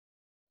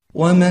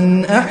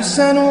ومن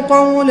أحسن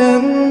قولا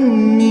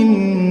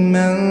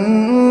ممن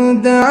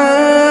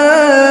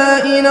دعا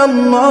إلى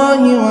الله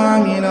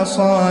وعمل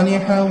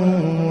صالحا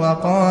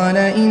وقال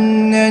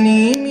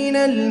إنني من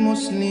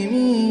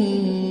المسلمين.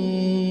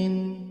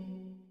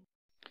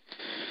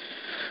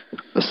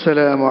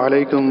 السلام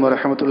عليكم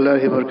ورحمة الله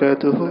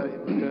وبركاته.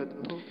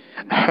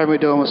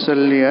 حمد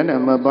ومصليا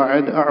أما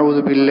بعد، أعوذ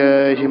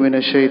بالله من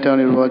الشيطان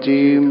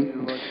الرجيم.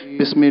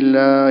 بسم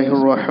الله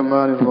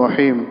الرحمن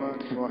الرحيم.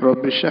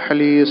 رب اشرح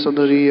لي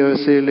صدري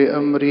ويسر لي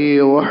أمري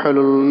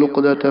واحلل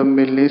عقدة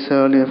من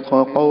لساني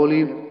يفقهوا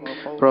قولي.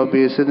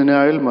 ربي زدنا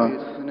علما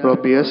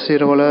ربي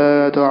يسر ولا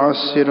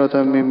تعسر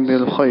وتمم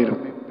بالخير.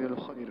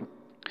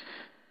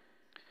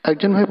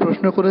 একজন ভাই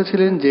প্রশ্ন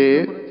করেছিলেন যে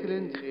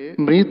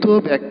মৃত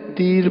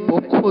ব্যক্তির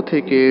পক্ষ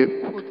থেকে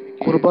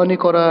কুরবানি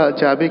করা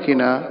যাবে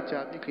কিনা,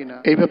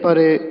 এই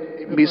ব্যাপারে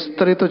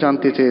বিস্তারিত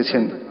জানতে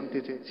চেয়েছেন।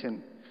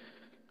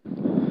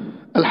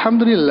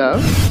 আলহামদুলিল্লাহ,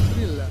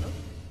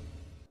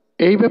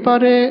 এই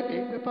ব্যাপারে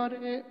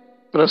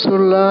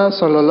রাসূলুল্লাহ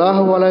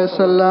সাল্লাল্লাহু আলাইহি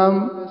সাল্লাম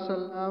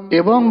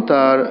এবং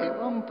তার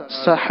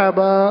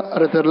সাহাবা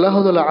রাদিয়াল্লাহু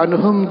তাআলা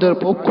আনহুমদের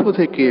পক্ষ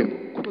থেকে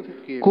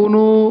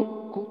কোনো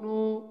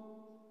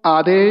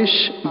আদেশ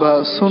বা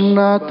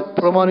সুন্নাত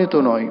প্রমাণিত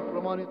নয়।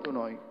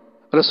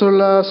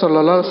 রাসূলুল্লাহ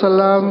সাল্লাল্লাহু আলাইহি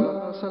সাল্লাম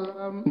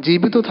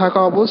জীবিত থাকা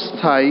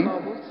অবস্থায়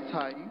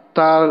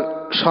তার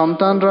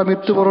সন্তানরা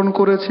মৃত্যুবরণ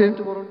করেছে,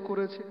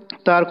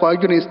 তার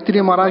কয়েকজন স্ত্রী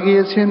মারা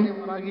গিয়েছেন।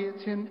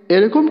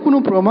 এরকম কোনো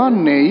প্রমাণ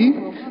নেই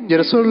যে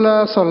রাসূলুল্লাহ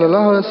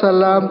সাল্লাল্লাহু আলাইহি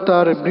সাল্লাম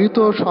তার মৃত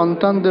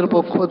সন্তানদের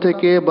পক্ষ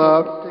থেকে বা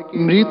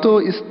মৃত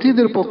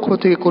স্ত্রীদের পক্ষ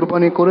থেকে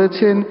কুরবানি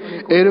করেছেন।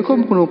 এরকম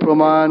কোনো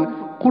প্রমাণ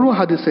কোনো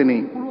হাদিসে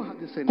নেই,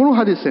 কোনো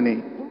হাদিসে নেই।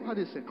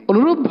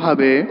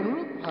 অনুরূপভাবে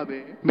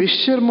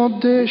বিশ্বের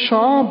মধ্যে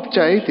সব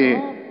চাইতে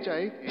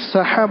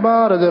সাহাবা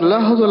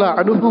রাদিয়াল্লাহু তাআলা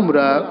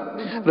আনহুমরা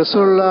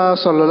রাসূলুল্লাহ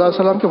সাল্লাল্লাহু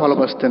আলাইহি সাল্লামকে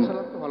ভালোবাসতেন।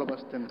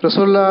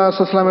 রাসূলুল্লাহ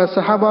সাল্লাল্লাহু আলাইহি সাল্লামের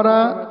সাহাবারা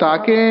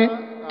তাকে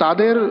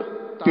তাদের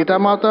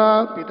পিতামাতা,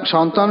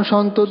 সন্তান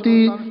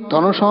সন্ততি,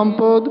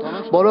 ধনসম্পদ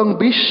বরং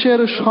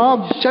বিশ্বের সব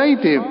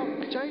চাইতে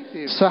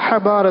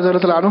সাহাবা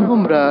রাদিয়াল্লাহু তাআলা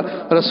আনহুমরা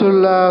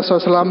রাসূলুল্লাহ সাল্লাল্লাহু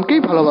আলাইহি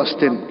সাল্লামকেই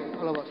ভালোবাসতেন।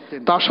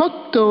 তা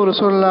সত্ত্বেও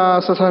রাসূলুল্লাহ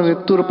সাল্লাল্লাহু আলাইহি সাল্লামের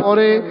মৃত্যুর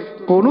পরে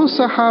কোন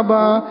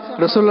সাহাবা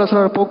রাসূলুল্লাহ সাল্লাল্লাহু আলাইহি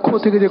সাল্লামের পক্ষ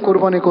থেকে যে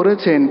কুরবানি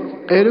করেছেন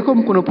এরকম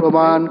কোনো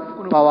প্রমাণ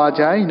পাওয়া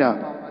যায় না।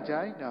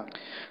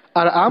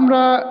 আর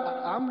আমরা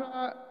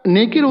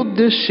নেকির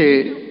উদ্দেশ্যে,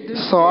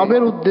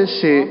 সওয়াবের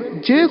উদ্দেশ্যে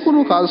যে কোনো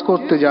কাজ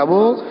করতে যাব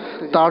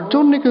তার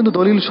জন্য কিন্তু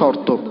দলিল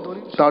শর্ত,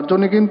 তার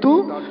জন্য কিন্তু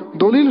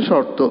দলিল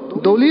শর্ত।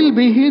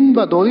 দলিলবিহীন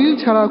বা দলিল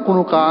ছাড়া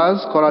কোনো কাজ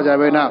করা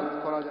যাবে না।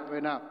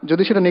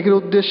 যদি সেটা নেকির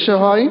উদ্দেশ্যে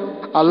হয়,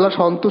 আল্লাহর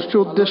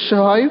সন্তুষ্টির উদ্দেশ্যে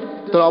হয়,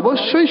 তো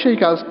অবশ্যই সেই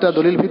কাজটা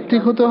দলিল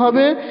ভিত্তিক হতে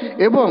হবে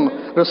এবং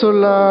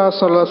রাসূলুল্লাহ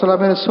সাল্লাল্লাহু আলাইহি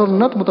সাল্লামের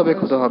সুন্নাত মোতাবেক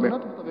হতে হবে।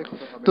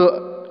 তো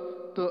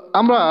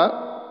আমরা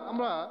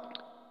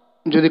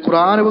যদি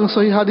কোরআন এবং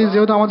সহিহ হাদিস,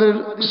 যেহেতু আমাদের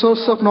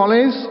সোর্স অফ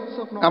নলেজ,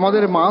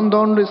 আমাদের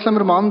মানদণ্ড,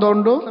 ইসলামের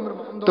মানদণ্ড,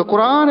 তো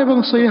কোরআন এবং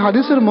সহিহ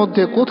হাদিসের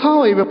মধ্যে কোথাও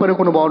এই ব্যাপারে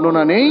কোনো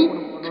বর্ণনা নেই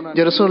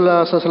যে রাসূলুল্লাহ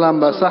সাল্লাল্লাহু আলাইহি সাল্লাম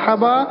বা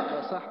সাহাবা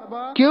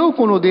কেউ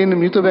কোনোদিন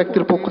মৃত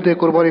ব্যক্তির পক্ষ থেকে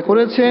কুরবানি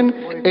করেছেন,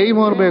 এই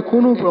মর্মে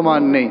কোনো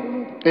প্রমাণ নেই,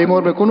 এই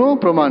মর্মে কোনো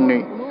প্রমাণ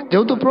নেই।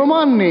 যেহেতু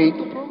প্রমাণ নেই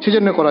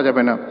সেজন্য করা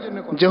যাবে না,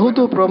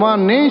 যেহেতু প্রমাণ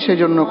নেই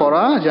সেজন্য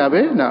করা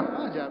যাবে না।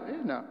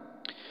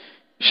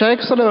 শেখ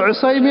সালেহ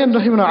উসাইমিন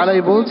রাহিমাহুল্লাহ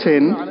আলাইহি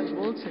বলছেন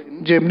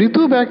যে মৃত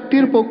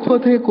ব্যক্তির পক্ষ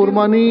থেকে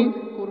কুরবানি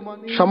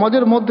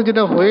সমাজের মধ্যে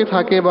যেটা হয়ে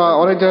থাকে বা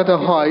অনেক জায়গাতে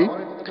হয়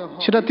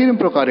সেটা তিন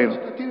প্রকারের।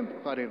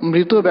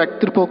 মৃত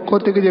ব্যক্তির পক্ষ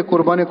থেকে যে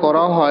কুরবানি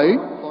করা হয়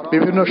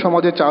বিভিন্ন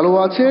সমাজে চালু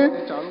আছে,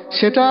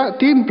 সেটা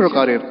তিন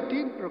প্রকারের।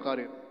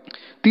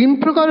 তিন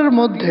প্রকারের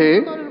মধ্যে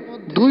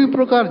দুই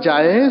প্রকার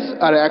জায়েজ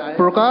আর এক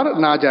প্রকার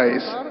না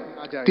জায়েজ।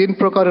 তিন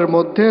প্রকারের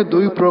মধ্যে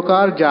দুই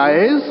প্রকার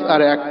জায়েজ আর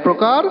এক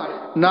প্রকার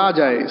না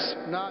জায়েজ।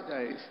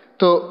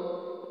 তো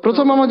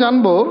প্রথম আমরা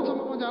জানবো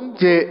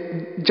যে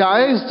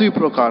জায়েজ দুই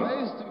প্রকার।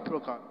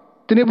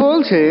 তিনি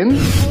বলছেন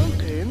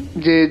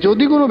যে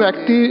যদি কোনো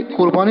ব্যক্তি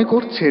কোরবানি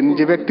করছেন,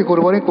 যে ব্যক্তি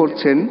কোরবানি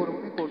করছেন,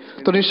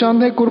 তো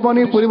নিঃসন্দেহে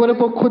কোরবানি পরিবারের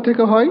পক্ষ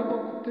থেকে হয়,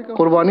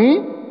 কোরবানি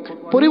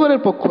পরিবারের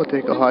পক্ষ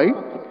থেকে হয়।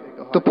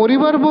 তো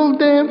পরিবার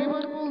বলতে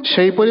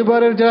সেই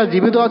পরিবারের যারা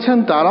জীবিত আছেন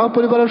তারাও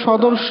পরিবারের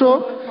সদস্য,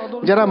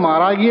 যারা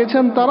মারা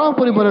গিয়েছেন তারাও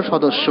পরিবারের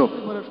সদস্য।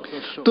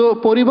 তো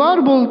পরিবার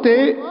বলতে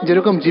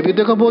যেরকম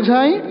জীবিতকে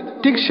বোঝায়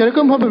ঠিক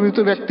সেরকম ভাবে মৃত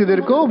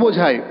ব্যক্তিদেরকেও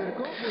বোঝায়।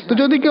 তো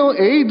যদি কেউ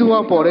এই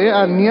দোয়া পড়ে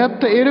আর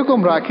নিয়াতটা এরকম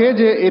রাখে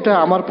যে এটা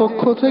আমার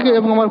পক্ষ থেকে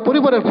এবং আমার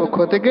পরিবারের পক্ষ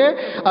থেকে,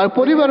 আর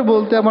পরিবার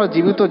বলতে আমার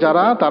জীবিত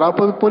যারা তারাও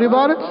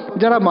পরিবার,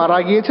 যারা মারা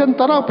গিয়েছেন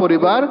তারাও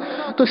পরিবার,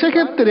 তো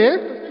সেক্ষেত্রে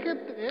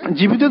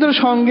জীবিতদের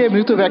সঙ্গে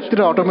মৃত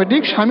ব্যক্তিরা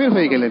অটোমেটিক শামিল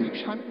হয়ে গেলেন,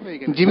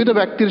 জীবিত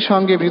ব্যক্তির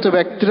সঙ্গে মৃত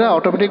ব্যক্তিরা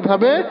অটোমেটিক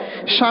ভাবে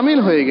শামিল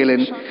হয়ে গেলেন।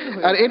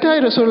 আর এটাই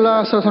রাসূলুল্লাহ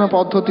সাল্লাল্লাহু আলাইহি ওয়াসাল্লামের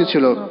পদ্ধতি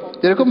ছিল।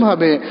 যেরকম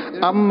ভাবে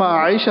আম্মা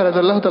আয়েশা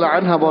রাদিয়াল্লাহু তাআলা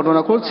আনহা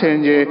বর্ণনা করছেন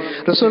যে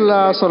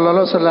রাসূলুল্লাহ সাল্লাল্লাহু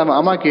আলাইহি ওয়াসাল্লাম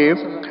আমাকে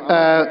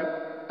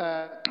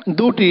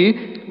দুটি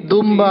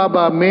দুম্বা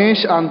বা মেষ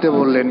আনতে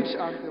বললেন।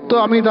 তো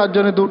আমি তার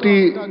জন্য দুটি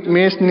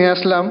মেষ নিয়ে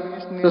আসলাম।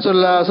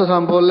 রাসূলুল্লাহ সাল্লাল্লাহু আলাইহি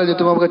ওয়াসাল্লাম বললেন যে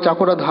তুমি আমাকে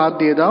চাকুটা ধার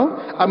দিয়ে দাও।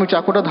 আমি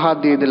চাকুটা ধার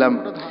দিয়ে দিলাম।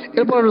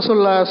 এরপর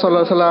রাসূলুল্লাহ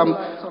সাল্লাল্লাহু আলাইহি ওয়াসাল্লাম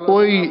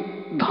ওই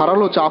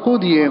ধারালো চাকু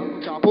দিয়ে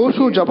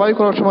পশু জবাই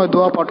করার সময়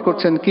দোয়া পাঠ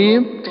করছেন কি,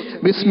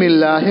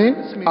 বিসমিল্লাহে,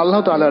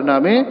 আল্লাহ তাআলার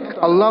নামে,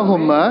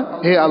 আল্লাহুম্মা,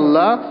 হে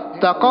আল্লাহ,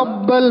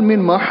 তাকাব্বাল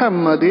মিন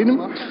মুহাম্মাদিন,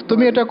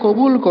 তুমি এটা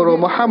কবুল করো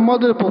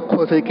মুহাম্মদের পক্ষ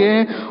থেকে,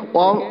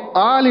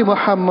 আলি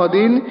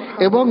মুহাম্মাদিন,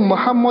 এবং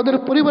মুহাম্মদের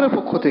পরিবারের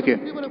পক্ষ থেকে,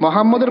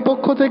 মুহাম্মদের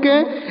পক্ষ থেকে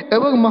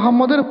এবং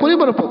মুহাম্মদের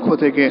পরিবারের পক্ষ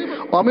থেকে,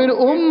 আমির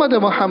উম্মতে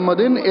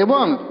মুহাম্মাদিন,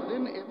 এবং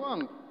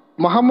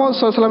মুহাম্মদ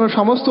সাল্লাল্লাহু আলাইহি ওয়াসাল্লামের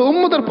সমস্ত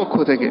উম্মতের পক্ষ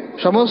থেকে,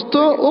 সমস্ত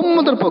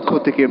উম্মতের পক্ষ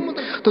থেকে।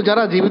 তো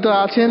যারা জীবিত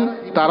আছেন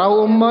তারাও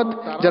উম্মত,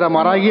 যারা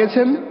মারা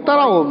গিয়েছেন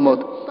তারাও উম্মত।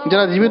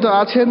 যারা জীবিত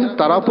আছেন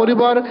তারাও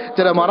পরিবার,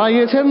 যারা মারা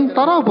গিয়েছেন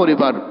তারাও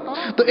পরিবার।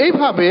 তো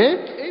এইভাবে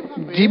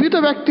জীবিত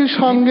ব্যক্তির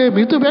সঙ্গে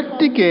মৃত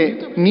ব্যক্তিকে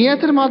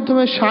নিয়তের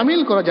মাধ্যমে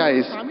শামিল করা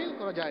জায়েজ।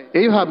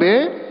 এইভাবে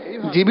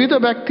জীবিত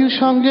ব্যক্তির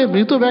সঙ্গে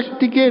মৃত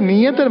ব্যক্তিকে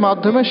নিয়তের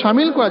মাধ্যমে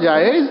শামিল করা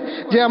জায়েজ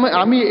যে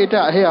আমি এটা,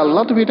 হে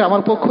আল্লাহ, তুমি এটা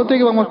আমার পক্ষ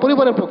থেকে এবং আমার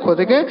পরিবারের পক্ষ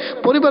থেকে,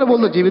 পরিবার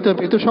বলতে জীবিত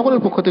মৃত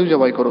সকলের পক্ষ থেকে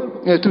জবাই করো,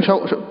 তুমি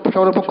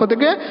সকলের পক্ষ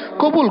থেকে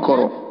কবুল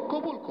করো।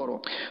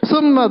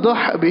 সুম্মা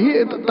দাহ বিহি,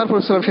 তারপর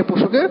সাল্লাল্লাহু সেই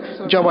পশুকে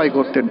জবাই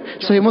করতেন।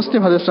 সহিহ মুসলিম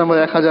হাদিস নাম্বার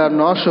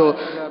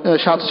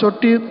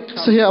 1967,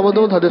 সহিহ আবু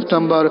দাউদ হাদিস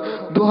নাম্বার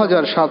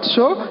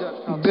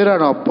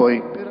 2792।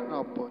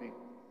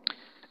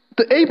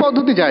 তো এই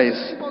পদ্ধতি জায়েজ,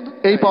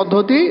 এই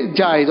পদ্ধতি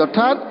জায়েজ,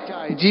 অর্থাৎ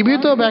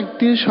জীবিত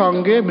ব্যক্তির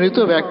সঙ্গে মৃত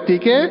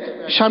ব্যক্তিকে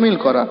শামিল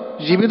করা,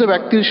 জীবিত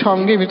ব্যক্তির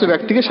সঙ্গে মৃত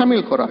ব্যক্তিকে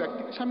শামিল করা।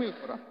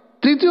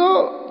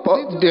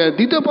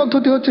 দ্বিতীয়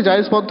পদ্ধতি হচ্ছে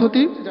জায়েজ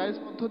পদ্ধতি,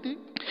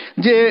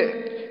 যে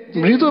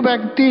মৃত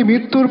ব্যক্তি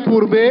মৃত্যুর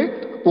পূর্বে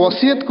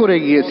ওসিয়ত করে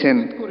গিয়েছেন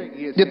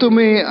যে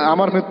তুমি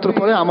আমার মৃত্যুর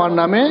পরে আমার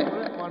নামে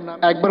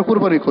একবার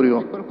কুরবানি করিও,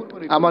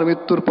 আমার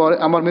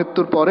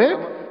মৃত্যুর পরে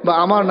বা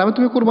আমার নামে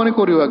তুমি কুরবানি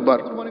করিও একবার।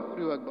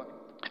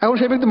 এখন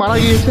সেই ব্যক্তি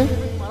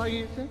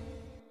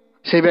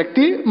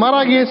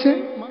মারা গিয়েছে,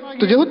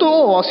 তো যেহেতু ও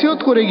ওসিয়ত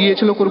করে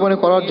গিয়েছিল কুরবানি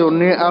করার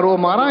জন্য আর ও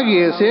মারা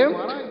গিয়েছে,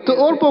 তো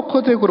ওর পক্ষ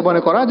থেকে কুরবানি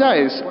করা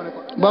জায়েজ,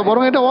 বা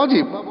বরং এটা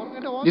ওয়াজিব।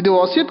 যদি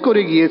ওসিয়ত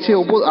করে গিয়েছে,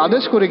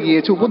 আদেশ করে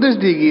গিয়েছে, উপদেশ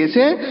দিয়ে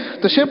গিয়েছে,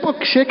 তো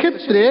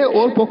সেক্ষেত্রে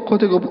ওর পক্ষ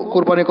থেকে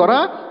কুরবানি করা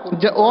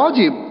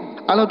ওয়াজিব।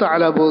 আল্লাহ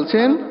তাআলা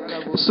বলছেন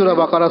সূরা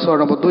বাকারা সূরা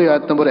নম্বর 2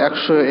 আয়াত নম্বর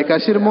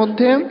 181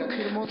 মধ্যে,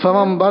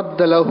 ফামান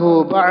বাদদালাহু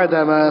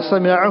বা'দা মা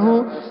সামি'আহু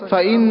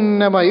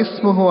ফাইন্নামা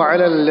ইসমুহু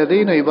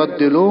আলাল্লাযীনা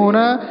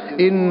ইউবাদদিলুনা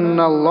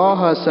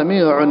ইন্নাল্লাহা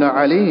সামিউন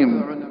আলীম।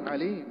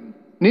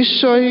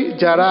 নিশ্চয়ই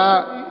যারা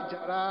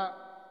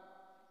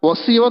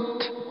ওসিয়ত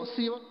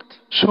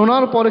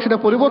শোনার পরে সেটা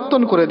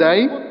পরিবর্তন করে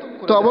দেয়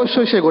তো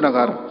অবশ্যই সে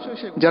গুনাহগার।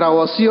 যারা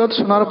ওসিয়ত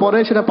শোনার পরে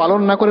সেটা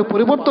পালন না করে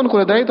পরিবর্তন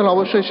করে দেয় তাহলে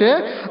অবশ্যই সে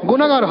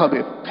গুনাহগার হবে।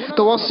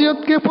 তো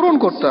ওসিয়তকে পূরণ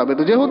করতে হবে।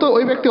 তো যেহেতু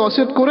ওই ব্যক্তি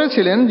ওসিয়ত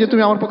করেছিলেন যে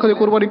তুমি আমার পক্ষ থেকে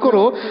কুরবানি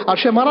করো, আর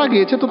সে মারা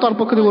গিয়েছে, তো তার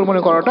পক্ষ থেকে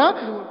কুরবানি করাটা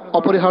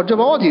অপরিহার্য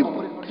বা ওয়াজিব।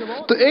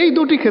 তো এই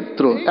দুটি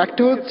ক্ষেত্র,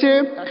 একটা হচ্ছে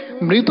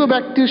জীবিত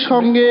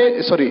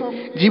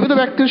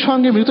ব্যক্তির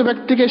সঙ্গে মৃত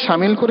ব্যক্তিকে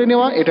শামিল করে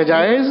নেওয়া, এটা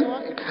জায়েজ।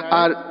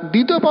 আর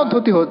দ্বিতীয়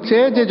পদ্ধতি হচ্ছে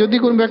যে যদি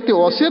কোন ব্যক্তি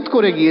ওসিয়ত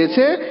করে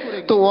গিয়েছে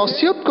তো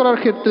ওসিয়ত করার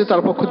ক্ষেত্রে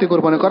তার পক্ষ থেকে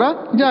কুরবানি করা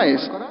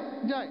জায়েজ।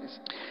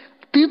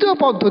 তৃতীয়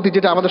পদ্ধতি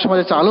যেটা আমাদের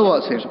সমাজে চালু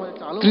আছে,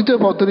 তৃতীয়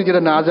পদ্ধতি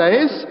যেটা না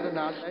জায়েজ,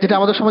 যেটা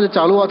আমাদের সমাজে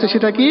চালু আছে,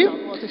 সেটা কি,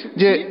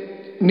 যে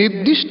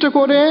নির্দিষ্ট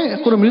করে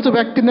কোনো মৃত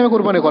ব্যক্তির নামে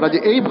কোরবানি করা, যে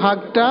এই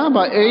ভাগটা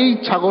বা এই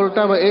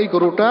ছাগলটা বা এই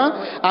গরুটা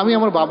আমি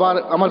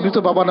আমার মৃত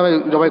বাবার নামে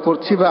জবাই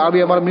করছি, বা আমি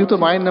আমার মৃত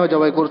মায়ের নামে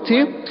জবাই করছি,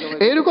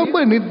 এরকম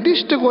করে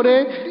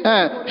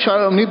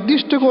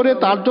নির্দিষ্ট করে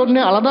তার জন্য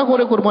আলাদা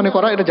করে কোরবানি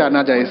করা, এটা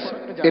না জায়েজ,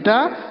 এটা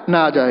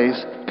না জায়েজ।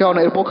 কারণ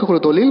এর পক্ষে কোনো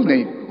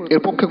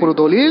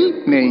দলিল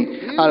নেই,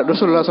 আর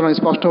রাসূলুল্লাহ সাল্লাল্লাহু আলাইহি ওয়াসাল্লাম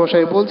স্পষ্ট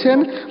ভাষায় বলছেন,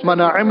 মান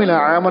আমিলা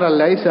আমালান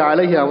লাইসা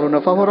আলাইহি আমরুনা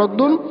ফাহুয়া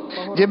রাদ্দুন,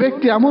 যে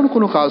ব্যক্তি এমন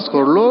কোনো কাজ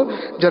করলো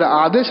যার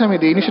আদেশ আমি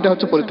দেইনি সেটা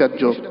হচ্ছে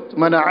পরিত্যাজ্য।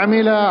 মান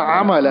আমিলা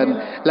আমালান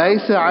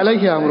লাইসা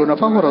আলাইহি আমরুনা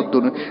ফাহুয়া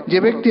রাদ্দুন, যে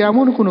ব্যক্তি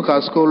এমন কোনো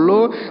কাজ করলো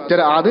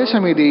যার আদেশ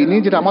আমি দেইনি,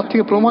 যেটা আমার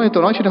থেকে প্রমাণিত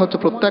নয়, সেটা হচ্ছে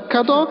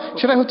প্রত্যাখ্যাত,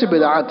 সেটাই হচ্ছে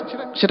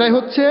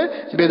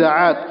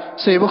বিদআত।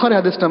 সহিহ বুখারী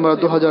হাদিস নাম্বার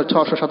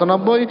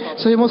 2697,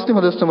 সহিহ মুসলিম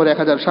হাদিস নাম্বার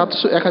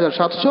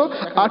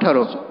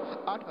 1718।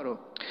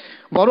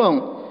 বরং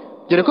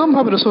যেরকম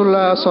ভাবে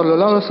রাসূলুল্লাহ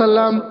সাল্লাল্লাহু আলাইহি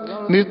ওয়াসাল্লাম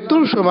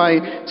মৃত্যুর সময়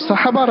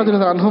সাহাবা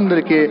রাদিয়াল্লাহু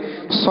আনহুমদেরকে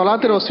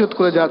সালাতের ওসিয়ত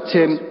করে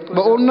যাচ্ছেন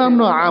বা অন্যান্য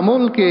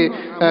আমলকে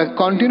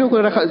কন্টিনিউ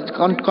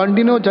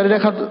জারি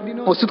রাখার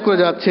ওসিয়ত করে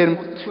যাচ্ছেন,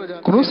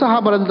 কোন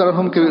সাহাবা রাদিয়াল্লাহু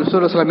আনহুমকে রাসূলুল্লাহ সাল্লাল্লাহু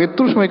আলাইহি ওয়াসাল্লাম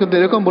মৃত্যুর সময় কিন্তু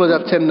এরকম বলে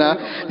যাচ্ছেন না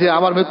যে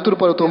আমার মৃত্যুর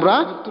পরে তোমরা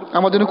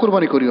আমার জন্য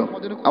কুরবানি করিও,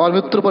 আমার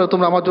মৃত্যুর পরে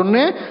তোমরা আমার জন্য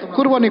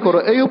কুরবানি করো।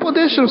 এই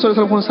উপদেশ রাসূলুল্লাহ সাল্লাল্লাহু আলাইহি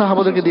ওয়াসাল্লাম কোন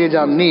সাহাবাদেরকে দিয়ে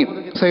যাননি।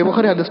 সহিহ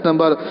বুখারী হাদিস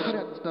নাম্বার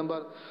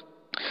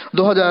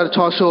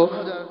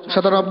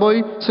 2697,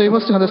 সহিহ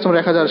মুসলিম হাদিস নাম্বার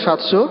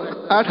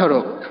 1718।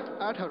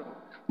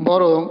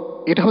 বরং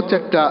এটা হচ্ছে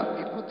একটা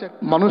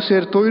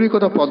মানুষের তৈরি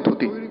করা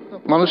পদ্ধতি,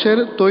 মানুষের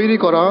তৈরি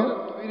করা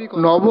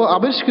নব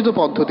আবিষ্কৃত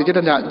পদ্ধতি,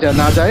 যেটা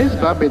না জায়েজ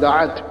বা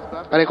বিদআত।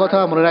 আর কথা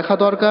মনে রাখা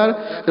দরকার,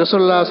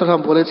 রাসূলুল্লাহ সাল্লাল্লাহু আলাইহি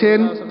ওয়াসাল্লাম বলেছেন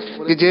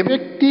যে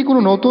ব্যক্তি কোনো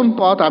নতুন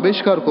পথ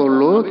আবিষ্কার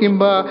করলো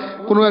কিংবা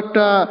কোনো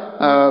একটা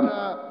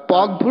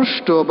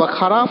পথভ্রষ্ট বা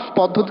খারাপ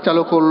পদ্ধতি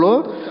চালু করলো,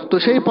 তো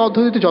সেই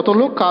পদ্ধতিতে যত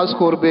লোক কাজ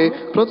করবে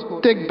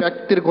প্রত্যেক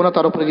ব্যক্তির গুনাহ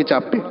তার উপরে গিয়ে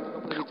চাপবে।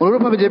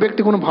 অনুরূপভাবে যে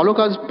ব্যক্তি কোনো ভালো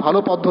কাজ, ভালো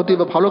পদ্ধতি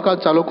বা ভালো কাজ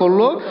চালু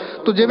করলো,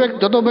 তো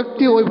যত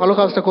ব্যক্তি ওই ভালো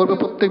কাজটা করবে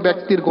প্রত্যেক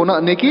ব্যক্তির গুনাহ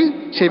নেকি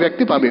সেই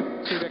ব্যক্তি পাবে।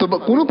 তো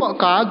কোনো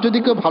কাজ যদি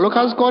কেউ ভালো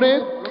কাজ করে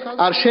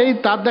আর সেই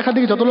তার দেখা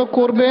দেখি যত লোক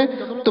করবে,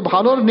 তো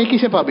ভালোর নেকি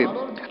সে পাবে।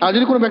 আর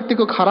যদি কোনো ব্যক্তি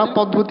কেউ খারাপ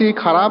পদ্ধতি,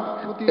 খারাপ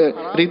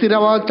রীতি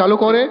রেওয়াজ চালু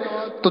করে,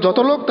 তো যত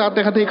লোক তার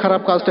দেখা দেখি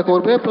খারাপ কাজটা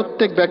করবে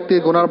প্রত্যেক ব্যক্তির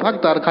গুনার ভাগ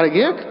তার ঘাড়ে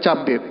গিয়ে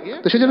চাপবে।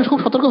 তো সেই জন্য খুব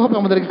সতর্কভাবে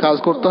আমাদেরকে কাজ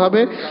করতে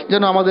হবে,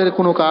 যেন আমাদের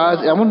কোনো কাজ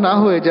এমন না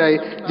হয়ে যায়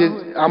যে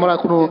আমরা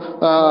কোনো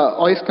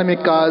অইসলামিক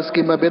কাজ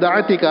কিংবা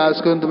বেদায়াতি কাজ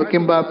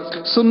কিংবা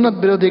সুন্নাত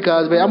বিরোধী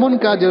কাজ বা এমন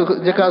কাজ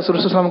যে কাজ রাসূল সাল্লাল্লাহু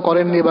আলাইহি ওয়াসাল্লাম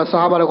করেননি বা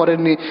সাহাবারা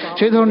করেননি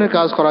সেই ধরনের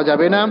কাজ করা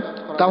যাবে না।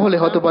 তাহলে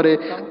হতে পারে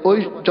ওই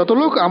যত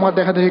লোক আমার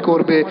দেখাদেখি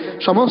করবে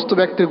সমস্ত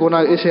ব্যক্তির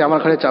গুনাহ এসে আমার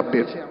ঘাড়ে চাপবে।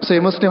 সেই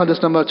মুসলিম হাদিস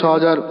নাম্বার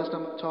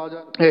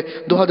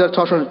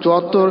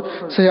 2674,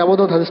 সেই আবু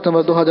দাউদ হাদিস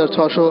নাম্বার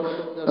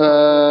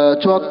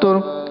 2674,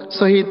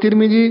 সহিহ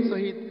তিরমিজি,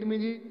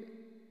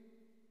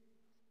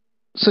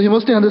 সহিহ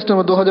মুসলিম হাদিস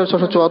নাম্বার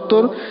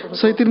 2674,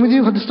 সহিহ তিরমিজি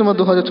হাদিস নাম্বার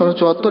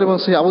 2674 এবং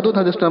সহিহ আবু দাউদ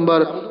হাদিস নাম্বার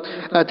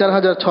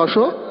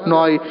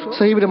 4609,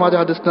 সহিহ ইবনে মাজাহ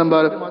হাদিস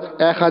নাম্বার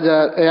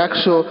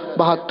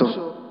 1172।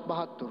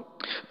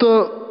 তো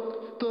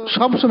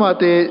সব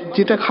সময়তে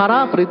যেটা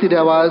খারাপ রীতি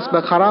রেওয়াজ বা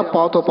খারাপ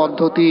পথ ও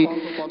পদ্ধতি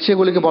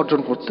সেগুলিকে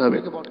বর্জন করতে হবে,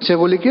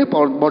 সেগুলিকে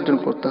বর্জন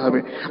করতে হবে।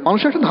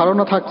 মানুষের একটা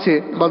ধারণা থাকছে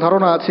বা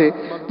ধারণা আছে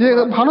যে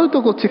ভালোই তো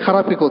করছি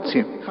খারাপই করছি,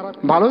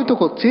 ভালোই তো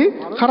করছি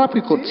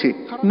খারাপই করছি।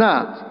 না,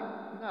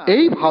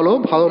 এই ভালো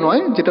ভালো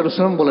নয় যেটা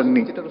রাসূল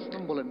বলেননি,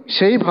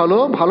 সেই ভালো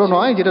ভালো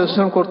নয় যেটা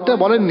রাসূল করতে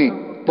বলেননি,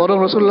 বরং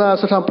রাসূলুল্লাহ সাল্লাল্লাহু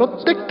আলাইহি ওয়াসাল্লাম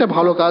প্রত্যেকটা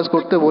ভালো কাজ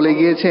করতে বলে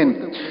গিয়েছেন।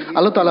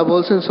 আল্লাহ তাআলা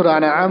বলছেন সূরা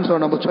আনআম সূরা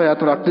নম্বর 6 আয়াত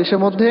 38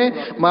 এর মধ্যে,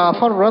 মা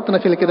ফাররাতনা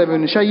ফিল কিতাবি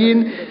মিন শাইইন,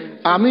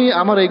 আমি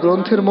আমার এই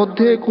গ্রন্থের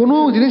মধ্যে কোনো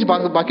জিনিস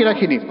বাকি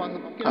রাখিনি,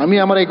 আমি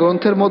আমার এই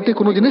গ্রন্থের মধ্যে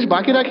কোনো জিনিস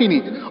বাকি রাখিনি।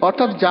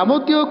 অর্থাৎ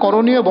যাবতীয়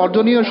করণীয়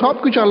বর্জনীয়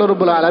সবকিছু আল্লাহ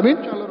রাব্বুল আলামিন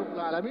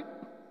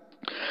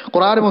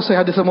কোরআন এবং সহিহ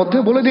হাদিসের মধ্যে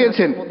বলে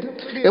দিয়েছেন।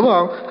 এবং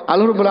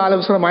আল্লাহ রাব্বুল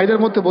আলামিন সূরা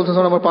মাইদার মধ্যে বলছেন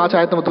সূরা নম্বর 5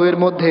 আয়াত নম্বর 2 এর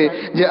মধ্যে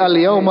যে আল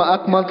ইয়াউমা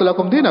আকমালতু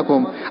লাকুম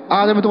দীনাকুম,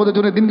 আজ আমি তোমাদের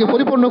জন্য দিনকে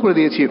পরিপূর্ণ করে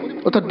দিয়েছি।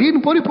 অর্থাৎ দিন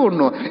পরিপূর্ণ,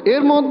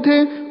 এর মধ্যে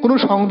কোনো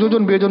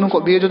সংযোজন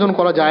বিয়োজন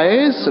করা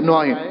জায়েজ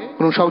নয়,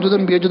 কোনো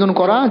সংযোজন বিয়োজন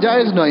করা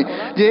জায়েজ নয়।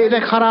 যে এটা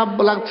খারাপ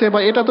লাগছে বা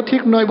এটা তো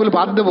ঠিক নয় বলে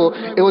বাদ দেবো,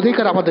 এই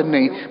অধিকার আমাদের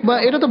নেই। বা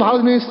এটা তো ভালো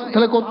জিনিস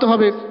তাহলে করতে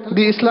হবে,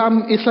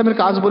 ইসলামের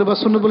কাজ বলে বা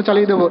সুন্নাত বলে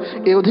চালিয়ে দেবো,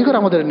 এই অধিকার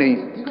আমাদের নেই।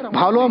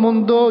 ভালো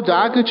মন্দ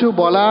যা কিছু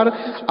বলার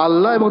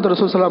আল্লাহ এবং রাসূল সাল্লাল্লাহু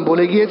আলাইহি ওয়াসাল্লাম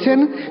বলে গিয়েছেন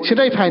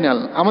সেটাই ফাইনাল।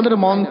 আমাদের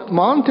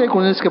মন থেকে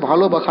কোনো জিনিসকে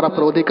ভালো বা খারাপ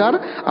করার অধিকার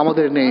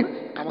আমাদের নেই।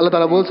 আল্লাহ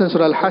তাআলা বলছেন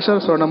সূরা আল হাশর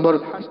সূরা নম্বর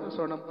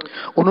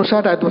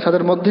 59 আয়াত 7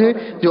 এর মধ্যে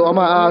যে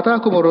ওমা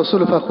আতাকুমুর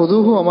রাসূলু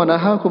ফাখুযুহু ওয়া মা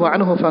নাহাকুম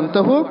আনহু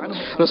ফান্তাহু,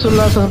 রাসূলুল্লাহ সাল্লাল্লাহু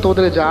আলাইহি ওয়াসাল্লাম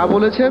তোমাদের যা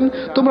বলেছেন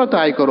তোমরা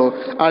তাই করো,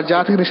 আর যা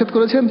থেকে নিষেধ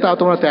করেছেন তা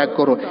তোমরা ত্যাগ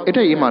করো।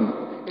 এটাই ঈমান,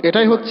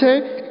 এটাই হচ্ছে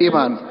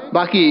ঈমান।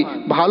 বাকি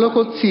ভালো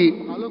করছি,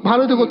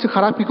 ভালো তো করছি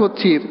খারাপই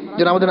করছি,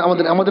 যেন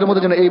আমাদের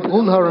মধ্যে যেন এই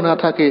ভুল ধারণা না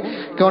থাকে।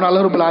 কারণ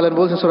আল্লাহ রাব্বুল আলামিন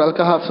বলছেন সূরা আল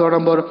কাহফ সূরা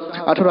নম্বর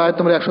 18 আয়াত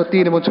নম্বর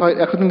 103 এবং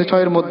 106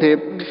 এর মধ্যে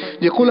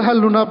যে কুল হাল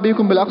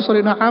নুনাব্বিকুম বিল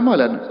আকসারিনা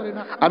আমালান,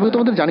 আমি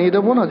তোমাদের জানিয়ে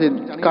দেবো না যে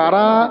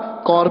কারা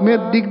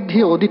কর্মের দিক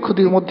দিয়ে অধিক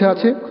ক্ষতির মধ্যে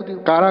আছে,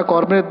 কারা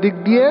কর্মের দিক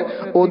দিয়ে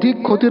অধিক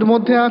ক্ষতির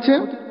মধ্যে আছে।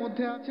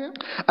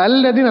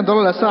 আল্লাযিনা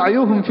দাল্লা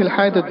সা'য়ুহুম ফিল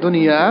হায়াতিদ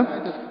দুনিয়া,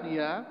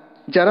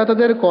 যারা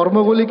তাদের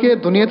কর্মগুলিকে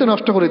দুনিয়াতে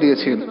নষ্ট করে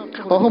দিয়েছে।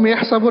 ওহুম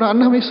ইয়াহসাবুনা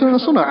আন্নাহুম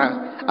ইহসানুনা সুনআ,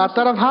 আর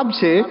তারা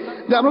ভাবছে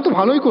যে আমরা তো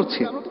ভালোই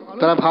করছি,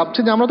 তারা ভাবছে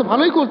যে আমরা তো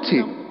ভালোই করছি।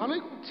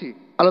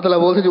 আল্লাহ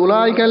তাআলা বলছে যে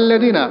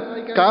উলাইকাল্লাযিনা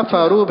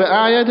কাফারু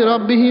বিআয়াতি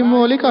রাব্বিহিম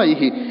ওয়া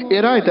লিকাইহি,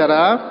 এরাই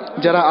তারা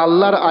যারা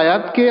আল্লাহর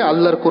আয়াতকে,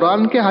 আল্লাহর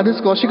কোরআনকে,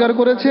 হাদিসকে অস্বীকার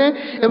করেছে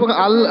এবং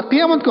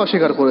কিয়ামতকে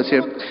অস্বীকার করেছে।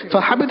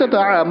 ফাহাবিতাত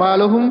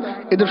আমালুহুম,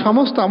 এদের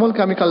সমস্ত আমলকে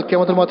আমি কাল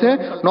কিয়ামতের মাঠে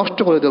নষ্ট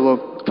করে দেব।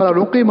 ফালা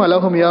নুকিমা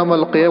লাহুম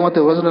ইয়াউমাল কিয়ামাতি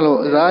ওয়াজনাল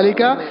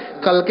যালিকা,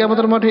 কাল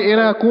কিয়ামতের মাঠে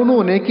এরা কোনো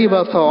নেকি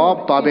বা সওয়াব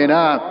পাবে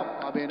না।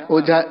 ও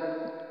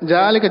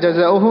যালিকা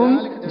জাযাউহুম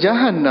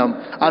জাহান্নাম,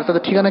 আর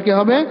তাদের ঠিকানা কি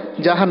হবে?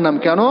 জাহান্নাম।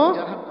 কেন?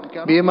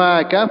 বিমা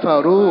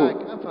কাফারু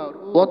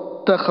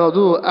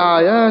ওয়াত্তাখাযু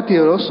আয়াতি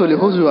রাসূলি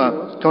হুজওয়া,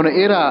 কারণ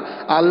এরা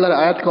আল্লাহর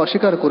আয়াতকে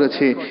অস্বীকার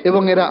করেছে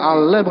এবং এরা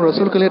আল্লাহ এবং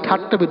রাসূলকে নিয়ে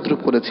ঠাট্টা বিদ্রুপ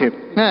করেছে।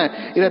 হ্যাঁ,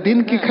 এরা দিন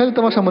কি খেলতে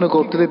তামাশা মনে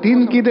করতো, দিন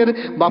কিদের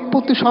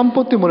বাপ্পত্তি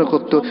সম্পত্তি মনে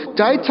করতো,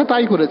 যা ইচ্ছা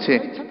তাই করেছে।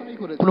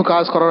 কোনো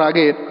কাজ করার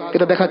আগে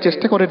এটা দেখার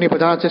চেষ্টা করেনি বা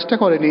জানার চেষ্টা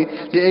করেনি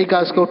যে এই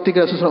কাজ করতে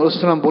গিয়ে রাসূল সাল্লাল্লাহু আলাইহি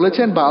ওয়াসাল্লাম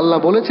বলেছেন বা আল্লাহ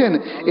বলেছেন,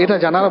 এটা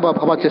জানার বা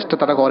ভাবার চেষ্টা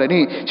তারা করেনি।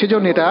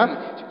 সেজন্য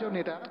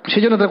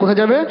তারা কোথায়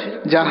যাবে?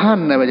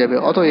 জাহান্নামে যাবে।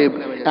 অতএব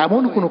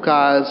এমন কোনো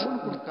কাজ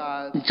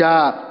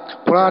যা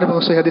কোরআন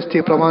এবং সহিহ হাদিস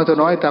থেকে প্রমাণিত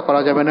নয় তা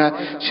করা যাবে না,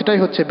 সেটাই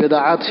হচ্ছে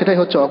বেদাত, সেটাই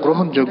হচ্ছে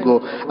অগ্রহণযোগ্য।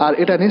 আর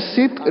এটা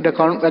নিশ্চিত, এটা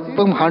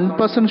একদম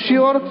 100%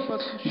 শিওর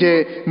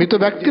যে মৃত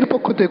ব্যক্তির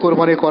পক্ষ থেকে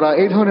কোরবানি করা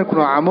এই ধরনের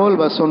কোনো আমল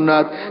বা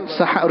সুন্নাত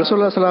রাসূলুল্লাহ সাল্লাল্লাহু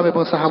আলাইহি ওয়াসাল্লাম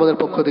এবং সাহাবাদের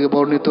পক্ষ থেকে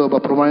বর্ণিত বা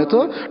প্রমাণিত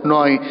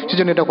নয়,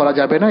 সেজন্য এটা করা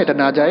যাবে না, এটা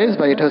নাজায়েজ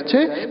বা এটা হচ্ছে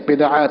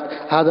বেদাত।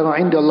 হাদা মা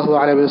ইনদাল্লাহি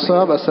ওয়া আলা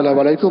বিসাওয়াব। আসসালামু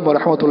আলাইকুম ওয়া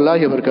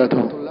রাহমাতুল্লাহি ওয়া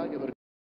বারাকাতুহু।